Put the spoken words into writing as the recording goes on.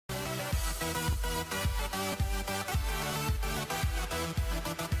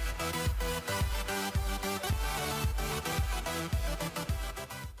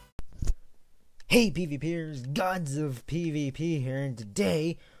Hey PvPers, gods of PvP here, and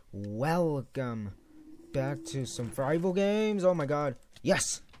today, welcome back to some survival games. Oh my god,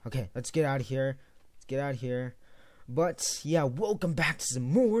 yes! Okay, let's get out of here. But, yeah, welcome back to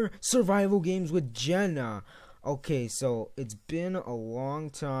some more survival games with Jenna. Okay, so, it's been a long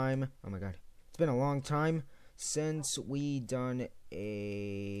time. Oh my god. It's been a long time since we done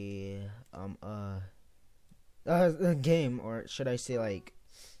a game, or should I say, like,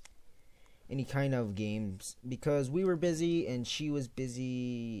 any kind of games, because we were busy and she was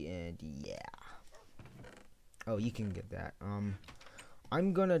busy, and yeah. Oh, you can get that. I'm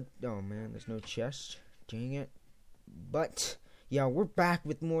gonna, oh man, there's no chest, dang it. But yeah, we're back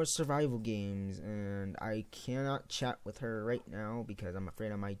with more survival games, and I cannot chat with her right now because I'm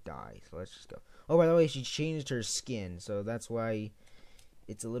afraid I might die, so let's just go. Oh, by the way, she changed her skin, so that's why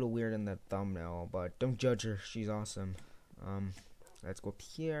it's a little weird in the thumbnail, but don't judge her, she's awesome. Let's go up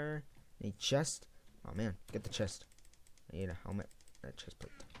here. Any chest? Oh man, get the chest. I need a helmet. That chest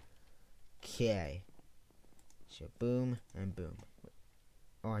plate. Okay. So boom and boom.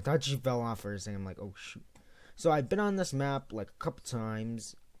 Oh, I thought she fell off for a second. I'm like, oh shoot. So I've been on this map like a couple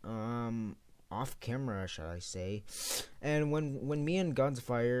times. Off camera, shall I say? And when me and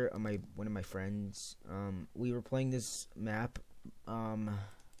Gunsfire, one of my friends, we were playing this map. And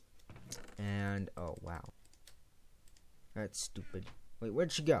oh wow, that's stupid. Wait,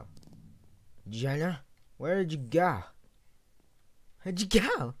 where'd she go? Jenna? Where did you go? Where'd you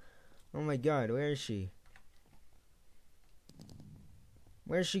go? Oh my god, where is she?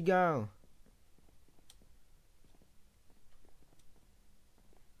 Where'd she go?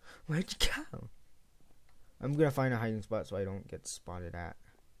 Where'd you go? I'm gonna find a hiding spot so I don't get spotted at.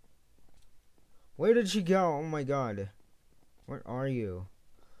 Where did she go? Oh my god. Where are you?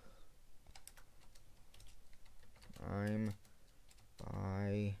 I'm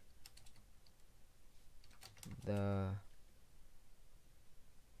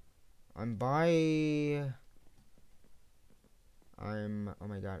by oh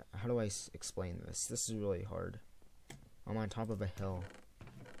my god, how do I explain this? This is really hard. I'm on top of a hill.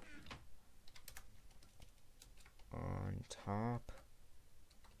 On top.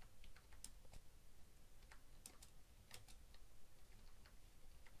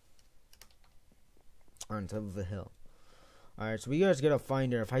 On top of a hill. Alright, so we guys gotta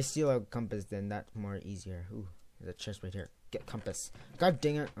find her. If I steal a compass, then that's more easier. Ooh, there's a chest right here. Get compass. God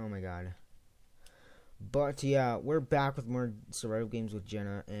dang it. Oh my god. But yeah, we're back with more survival games with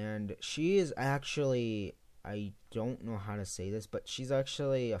Jenna, and she is actually, I don't know how to say this, but she's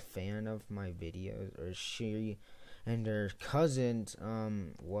actually a fan of my videos, or she and her cousin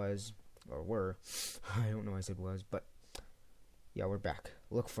was, or were, I don't know why I said was, but yeah, we're back.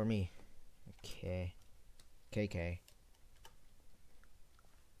 Look for me. Okay. KK.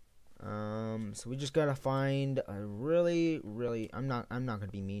 So we just gotta find a really, I'm not gonna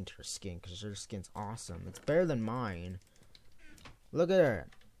be mean to her skin, because her skin's awesome. It's better than mine. Look at her.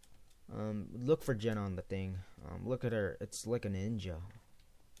 Look for Jenna on the thing. Look at her. It's like a ninja.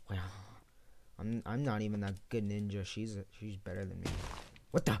 Wow. I'm not even that good ninja. She's better than me.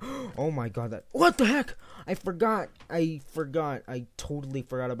 What the? Oh my god, what the heck? I totally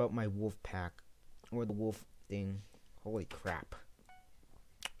forgot about my wolf pack, or the wolf thing. Holy crap.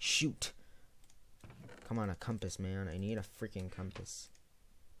 Shoot. Come on, a compass, man. I need a freaking compass.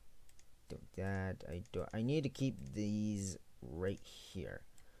 I need to keep these right here,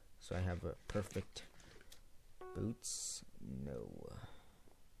 so I have a perfect boots. No.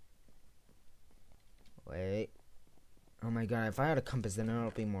 Wait. Oh my god, if I had a compass, then it'll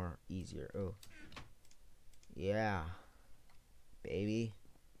be more easier. Oh. Yeah. Baby.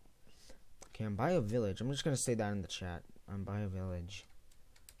 Okay, I'm by a village. I'm just gonna say that in the chat. I'm by a village.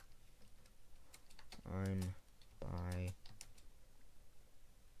 I'm by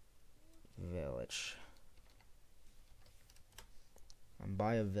village. I'm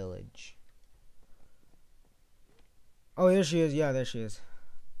by a village. Oh, here she is. Yeah, there she is.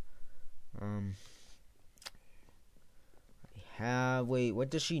 Wait, what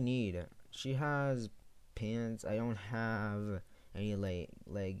does she need? She has pants. I don't have any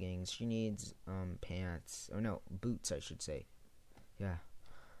leggings. She needs pants. Oh no, boots, I should say. Yeah.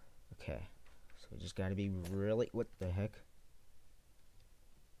 Okay. So we just gotta be really, what the heck?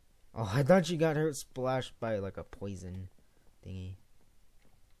 Oh, I thought she got hurt splashed by like a poison thingy.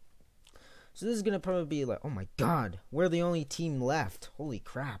 So this is gonna probably be like, oh my god, we're the only team left. Holy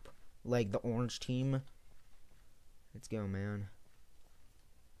crap. Like the orange team. Let's go, man.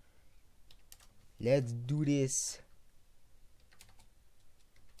 Let's do this.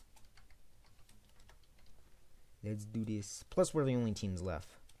 Let's do this. Plus, we're the only teams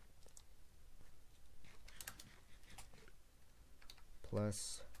left.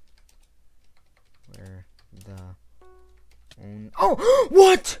 plus where the own. Oh,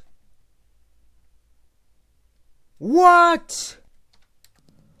 what? What?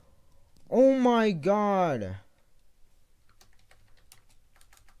 Oh my god.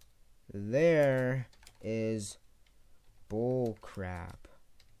 There is bull crap.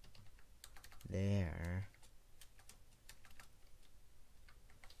 There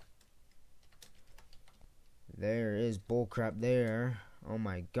is bullcrap there. Oh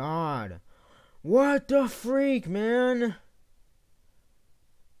my god. What the freak, man?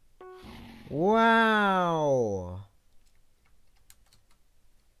 Wow.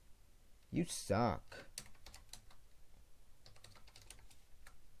 You suck.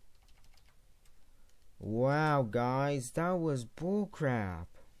 Wow, guys. That was bullcrap.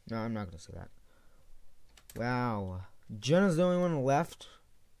 No, I'm not gonna say that. Wow. Jenna's the only one left.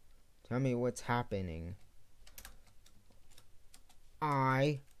 Tell me what's happening.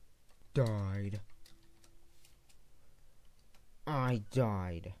 I died. I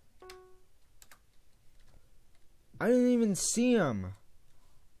died. I didn't even see him.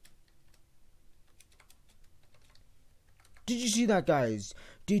 Did you see that, guys?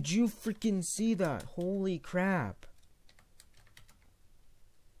 Did you freaking see that? Holy crap.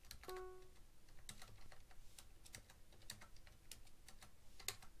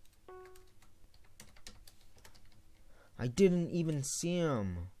 I didn't even see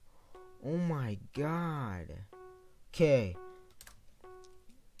him. Oh my god. Okay.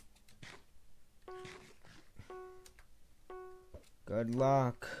 Good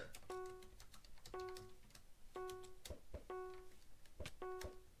luck.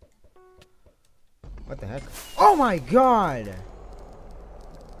 What the heck? Oh my god!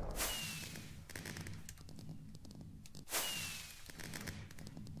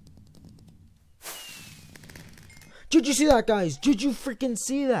 Did you see that, guys? Did you freaking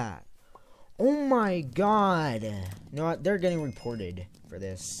see that? Oh my god. You know what? They're getting reported for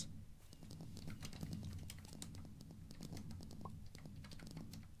this.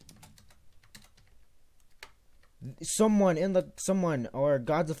 Someone or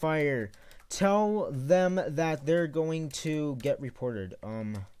Gods of Fire, tell them that they're going to get reported.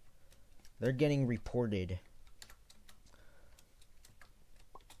 They're getting reported.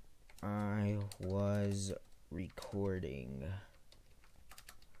 I was recording.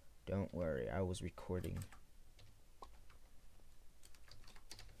 Don't worry, I was recording.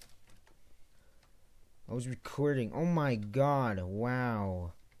 Oh my god,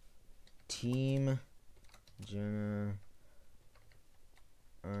 wow. Team Jenna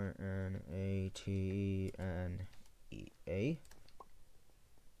RNATNEA.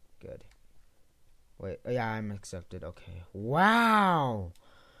 Good. Wait, yeah, I'm accepted. Okay. Wow.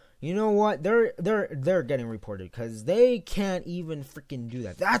 You know what? They're getting reported because they can't even freaking do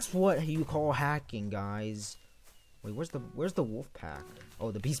that. That's what you call hacking, guys. Wait, where's the wolf pack? Oh,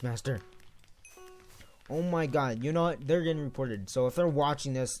 the Beastmaster. Oh my god, you know what? They're getting reported. So if they're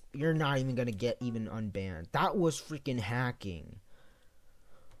watching this, you're not even gonna get even unbanned. That was freaking hacking.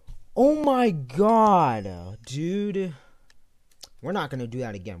 Oh my god, dude. We're not gonna do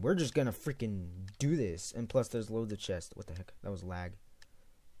that again. We're just gonna freaking do this. And plus, there's loads of chests. What the heck? That was lag.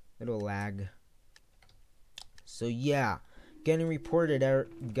 Little lag. So yeah, getting reported out,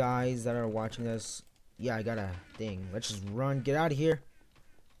 guys that are watching this. Yeah, I got a thing. Let's just run. Get out of here.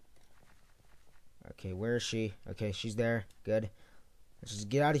 Okay, where is she? Okay, she's there. Good. Let's just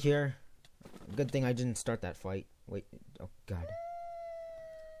get out of here. Good thing I didn't start that fight. Wait. Oh, God.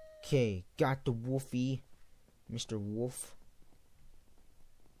 Okay, got the Wolfie. Mr. Wolf.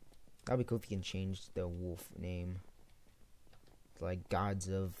 That'd be cool if you can change the wolf name. It's like Gods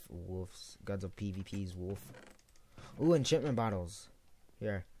of Wolves. Gods of PvP's wolf. Ooh, enchantment bottles.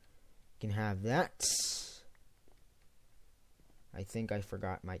 Here. You can have that. I think I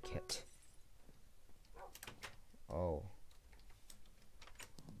forgot my kit. Oh.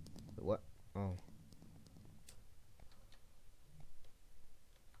 What? Oh.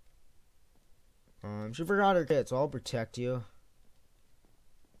 She forgot her kit, so I'll protect you.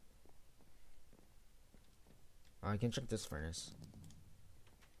 I can check this furnace.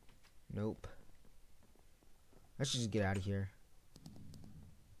 Nope. Let's just get out of here.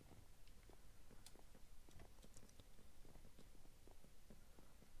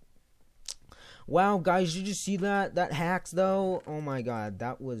 Wow, guys, did you see that? That hacks, though? Oh my god,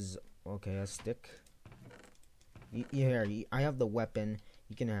 that was... Okay, a stick. Here, I have the weapon.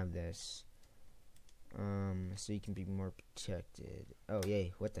 You can have this. So you can be more protected. Oh,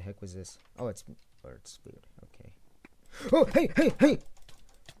 yay. What the heck was this? Oh, it's food. Okay. Oh, hey!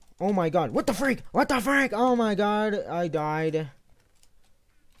 Oh my god. What the freak? Oh my god. I died.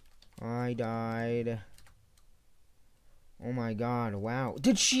 I died. Oh my god, wow.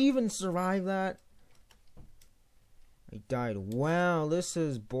 Did she even survive that? I died. Wow, this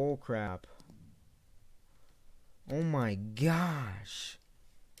is bullcrap. Oh my gosh.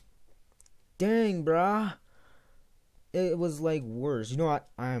 Dang, bruh. It was like worse. You know what?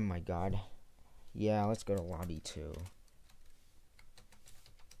 Oh my god. Yeah, let's go to lobby 2.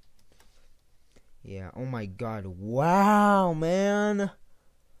 Yeah, oh my god. Wow, man.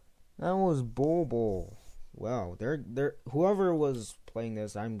 That was bull. Wow, they're whoever was playing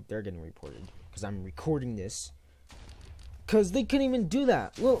this, they're getting reported because I'm recording this. Cause they couldn't even do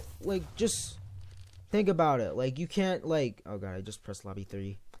that. Well, like just think about it. Like you can't like oh god, I just pressed lobby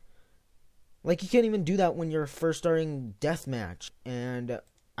 3. Like you can't even do that when you're first starting deathmatch. And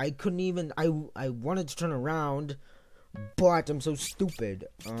I couldn't even I wanted to turn around, but I'm so stupid.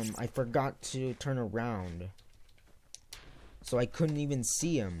 I forgot to turn around. So I couldn't even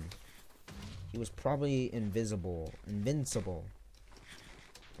see him. He was probably invincible. Oh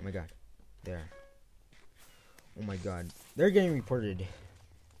my god. There. Oh my god. They're getting reported.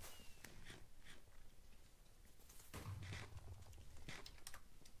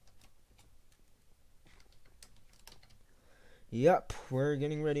 Yep, we're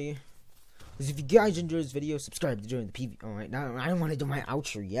getting ready. Because if you guys enjoyed this video, subscribe to join the PV. Alright, now I don't want to do my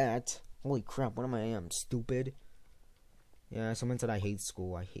outro yet. Holy crap, what am I? Stupid. Yeah, someone said I hate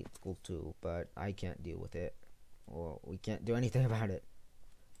school. I hate school too, but I can't deal with it. Well, we can't do anything about it.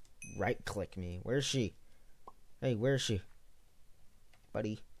 Right click me. Where is she? Hey, where is she?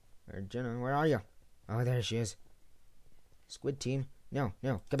 Buddy. Or Jenna, where are you? Oh, there she is. Squid team. No,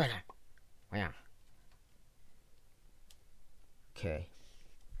 get back. Wow. Okay.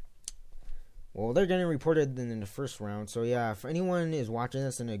 Well, they're getting reported in the first round. So, yeah, if anyone is watching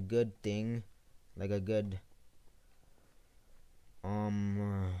this in a good thing, like a good,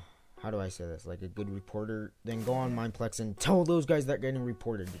 how do I say this? Like a good reporter, then go on Mineplex and tell those guys that are getting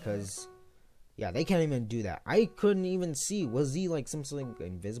reported because, yeah, they can't even do that. I couldn't even see. Was he like something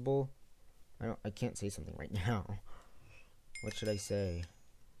invisible? I can't say something right now. What should I say?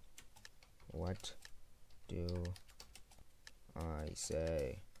 What do I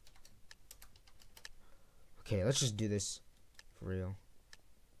say? Okay, let's just do this for real.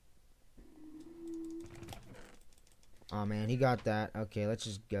 Oh man, he got that. Okay, let's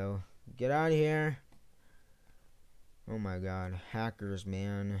just go. Get out of here. Oh my god, hackers,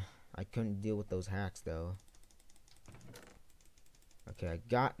 man. I couldn't deal with those hacks though. Okay, I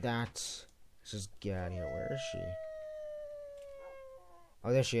got that. Let's just get out of here. Where is she?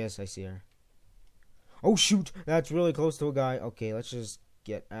 Oh, there she is. I see her. Oh shoot, that's really close to a guy. Okay, let's just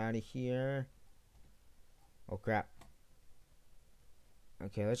get out of here. Oh crap.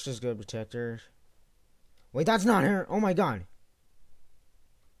 Okay, let's just go protect her. Wait, that's not her. Oh my god.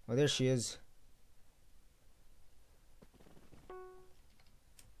 Oh, there she is.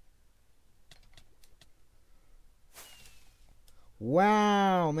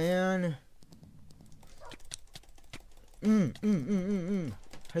 Wow, man. How do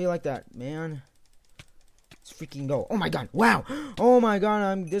you like that, man? Let's freaking go. Oh my god. Wow. Oh my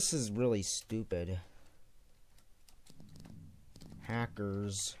god. This is really stupid.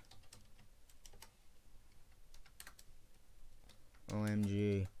 Hackers.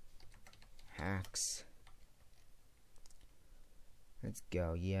 OMG. Hacks. Let's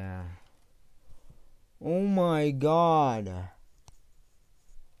go. Yeah. Oh my god.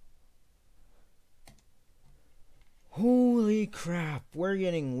 Holy crap. We're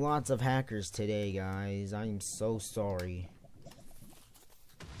getting lots of hackers today, guys. I'm so sorry.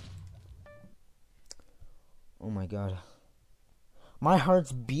 Oh my god. My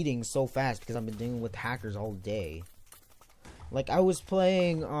heart's beating so fast because I've been dealing with hackers all day. Like, I was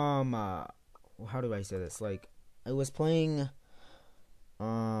playing, how do I say this? Like, I was playing,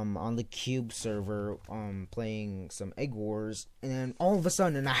 on the Cube server, playing some Egg Wars, and then all of a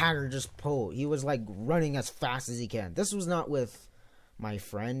sudden, a hacker just pulled. He was, like, running as fast as he can. This was not with my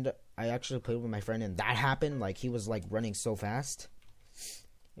friend. I actually played with my friend, and that happened. Like, he was, like, running so fast.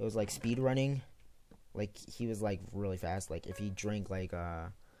 It was, like, speed running. Like, he was, like, really fast. Like, if he drank, like,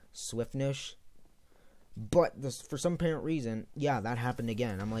 Swiftnish. But this, for some apparent reason, yeah, that happened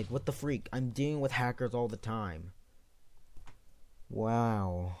again. I'm like, what the freak? I'm dealing with hackers all the time.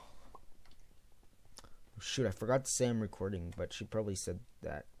 Wow. Shoot, I forgot to say I'm recording, but she probably said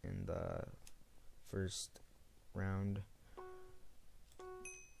that in the first round.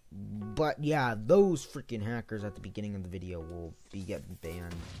 But yeah, those freaking hackers at the beginning of the video will be getting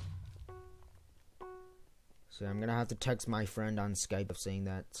banned. So I'm gonna have to text my friend on Skype of saying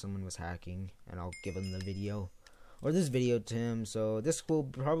that someone was hacking, and I'll give him the video. or this video to him. So this will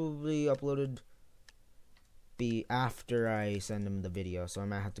probably be after I send him the video. So I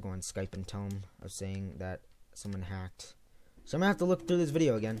might have to go on Skype and tell him of saying that someone hacked. So I'm gonna have to look through this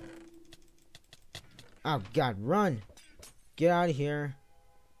video again. Oh God, run! Get out of here,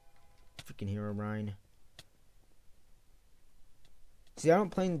 freaking hero Brian. See, I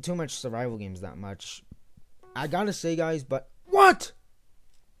don't play too much survival games that much. I gotta say, guys, but what?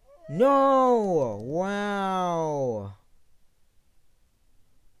 No! Wow!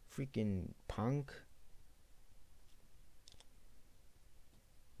 Freaking punk.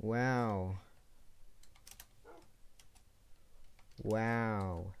 Wow.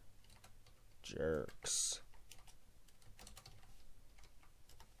 Wow. Jerks.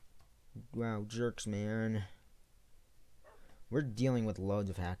 Wow, jerks, man. We're dealing with loads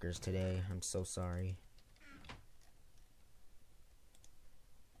of hackers today. I'm so sorry.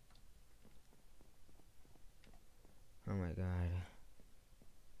 Oh my God.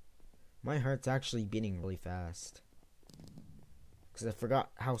 My heart's actually beating really fast. Because I forgot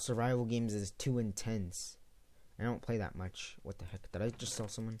how survival games is too intense. I don't play that much. What the heck? Did I just sell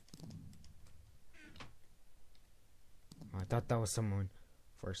someone? Oh, I thought that was someone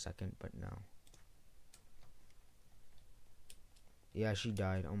for a second, but no. Yeah, she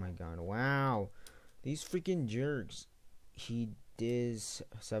died. Oh my God. Wow. These freaking jerks. He does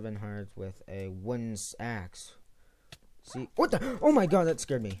 7 hearts with a wooden axe. See? What the? Oh my God, that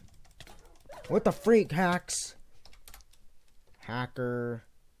scared me. What the freak, hacks? Hacker.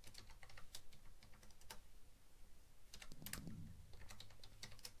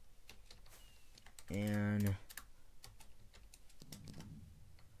 And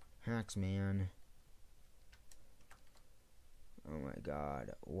hacks, man. Oh my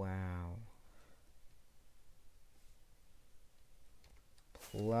God. Wow.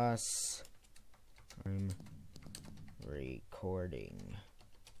 Plus, I'm recording.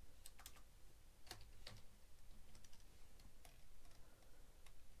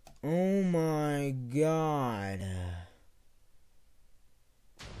 Oh my God.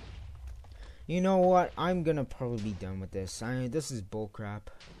 You know what? I'm gonna probably be done with this. This is bullcrap.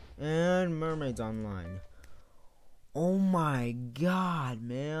 And Mermaids Online. Oh my God,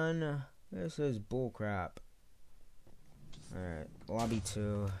 man. This is bullcrap. Alright, lobby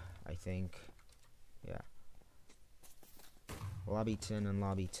 2, I think. Yeah. Lobby 10 and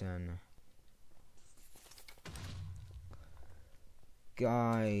lobby 10.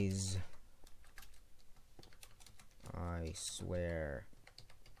 Guys. I swear.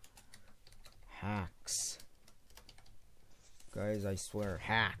 Hacks. Guys, I swear.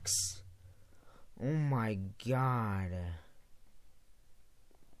 Hacks. Oh my God.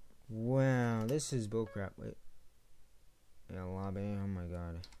 Wow, this is bullcrap. Wait. Yeah, lobby. Oh my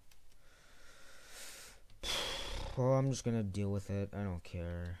God. Well, I'm just gonna deal with it. I don't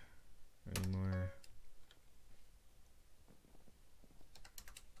care anymore.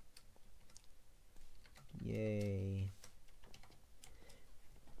 Yay.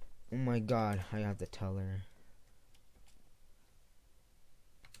 Oh my God, I have to tell her.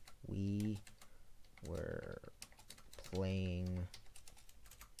 We were playing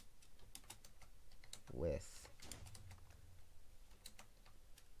with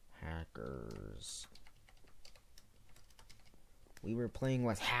hackers. We were playing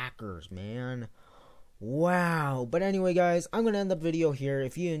with hackers, man. Wow. But anyway, guys, I'm going to end the video here.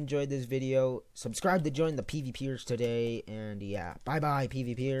 If you enjoyed this video, subscribe to join the PvPers today. And yeah, bye-bye,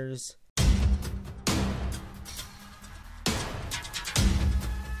 PvPers.